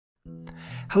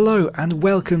Hello and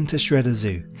welcome to Shredder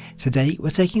Zoo. Today we're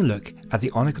taking a look at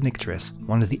the Onychonycteris,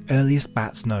 one of the earliest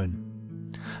bats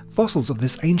known. Fossils of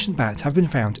this ancient bat have been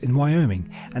found in Wyoming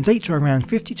and date to around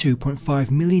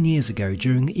 52.5 million years ago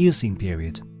during the Eocene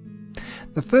period.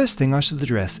 The first thing I should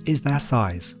address is their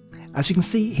size. As you can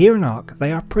see here in Ark,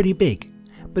 they are pretty big,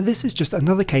 but this is just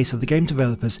another case of the game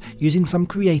developers using some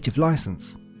creative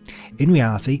license. In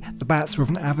reality, the bats were of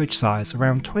an average size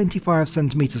around 25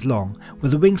 cm long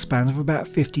with a wingspan of about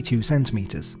 52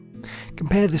 cm.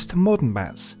 Compare this to modern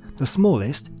bats, the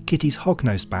smallest, Kitty's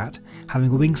hognose bat, having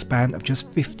a wingspan of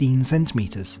just 15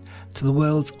 cm, to the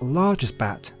world's largest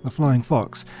bat, the flying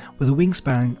fox, with a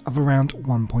wingspan of around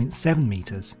 1.7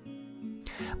 meters.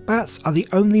 Bats are the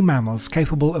only mammals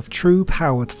capable of true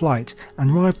powered flight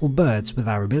and rival birds with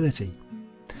their ability.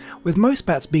 With most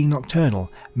bats being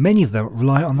nocturnal, many of them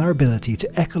rely on their ability to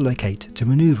echolocate to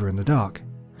manoeuvre in the dark.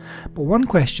 But one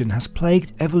question has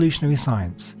plagued evolutionary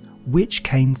science: which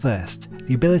came first,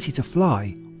 the ability to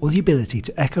fly or the ability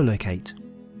to echolocate?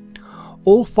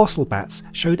 All fossil bats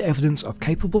showed evidence of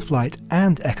capable flight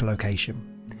and echolocation,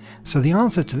 so the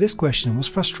answer to this question was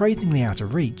frustratingly out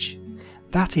of reach.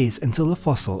 That is until the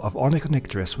fossil of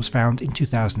Onychonycteris was found in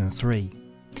 2003.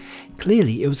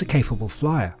 Clearly it was a capable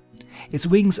flyer. Its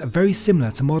wings are very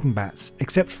similar to modern bats,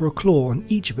 except for a claw on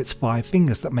each of its 5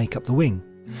 fingers that make up the wing.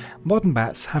 Modern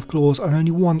bats have claws on only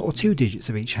 1 or 2 digits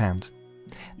of each hand.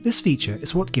 This feature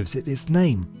is what gives it its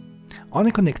name.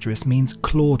 Onychonycteris means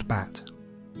clawed bat.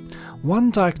 One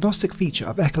diagnostic feature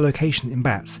of echolocation in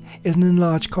bats is an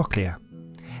enlarged cochlea.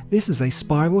 This is a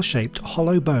spiral-shaped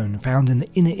hollow bone found in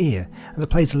the inner ear that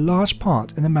plays a large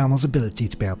part in a mammal's ability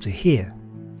to be able to hear.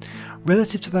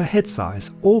 Relative to their head size,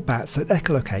 all bats that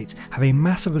echolocate have a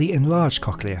massively enlarged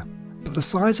cochlea, but the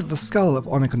size of the skull of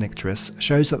Onychonycteris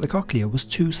shows that the cochlea was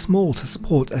too small to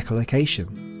support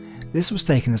echolocation. This was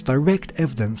taken as direct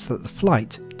evidence that the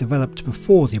flight developed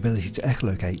before the ability to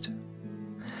echolocate.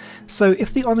 So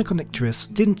if the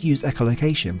Onychonycteris didn't use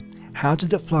echolocation, how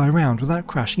did it fly around without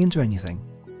crashing into anything?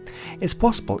 It's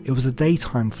possible it was a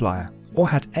daytime flyer, or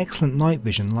had excellent night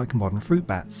vision like modern fruit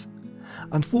bats.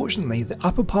 Unfortunately, the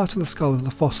upper part of the skull of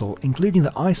the fossil, including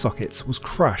the eye sockets, was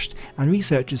crushed, and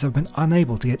researchers have been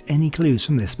unable to get any clues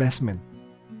from this specimen.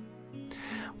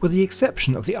 With the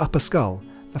exception of the upper skull,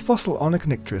 the fossil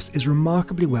Onychonycteris is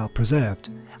remarkably well preserved,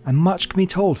 and much can be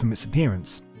told from its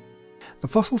appearance. The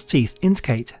fossil's teeth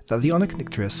indicate that the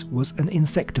Onychonycteris was an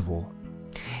insectivore.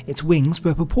 Its wings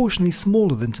were proportionally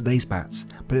smaller than today's bats,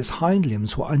 but its hind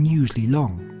limbs were unusually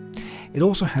long. It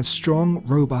also had strong,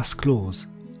 robust claws.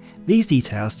 These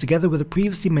details, together with the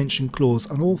previously mentioned claws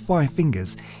on all 5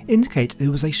 fingers, indicate it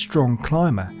was a strong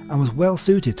climber and was well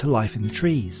suited to life in the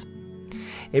trees.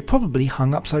 It probably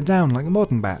hung upside down like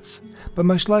modern bats, but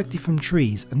most likely from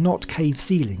trees and not cave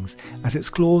ceilings, as its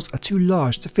claws are too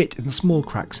large to fit in the small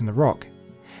cracks in the rock.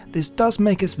 This does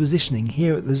make its positioning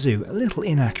here at the zoo a little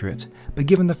inaccurate, but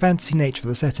given the fantasy nature of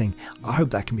the setting, I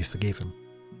hope that can be forgiven.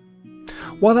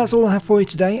 Well, that's all I have for you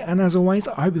today, and as always,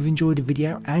 I hope you've enjoyed the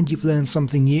video and you've learned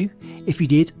something new. If you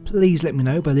did, please let me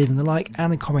know by leaving a like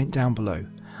and a comment down below.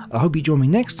 I hope you join me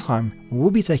next time when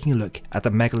we'll be taking a look at the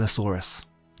Megalosaurus.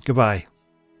 Goodbye.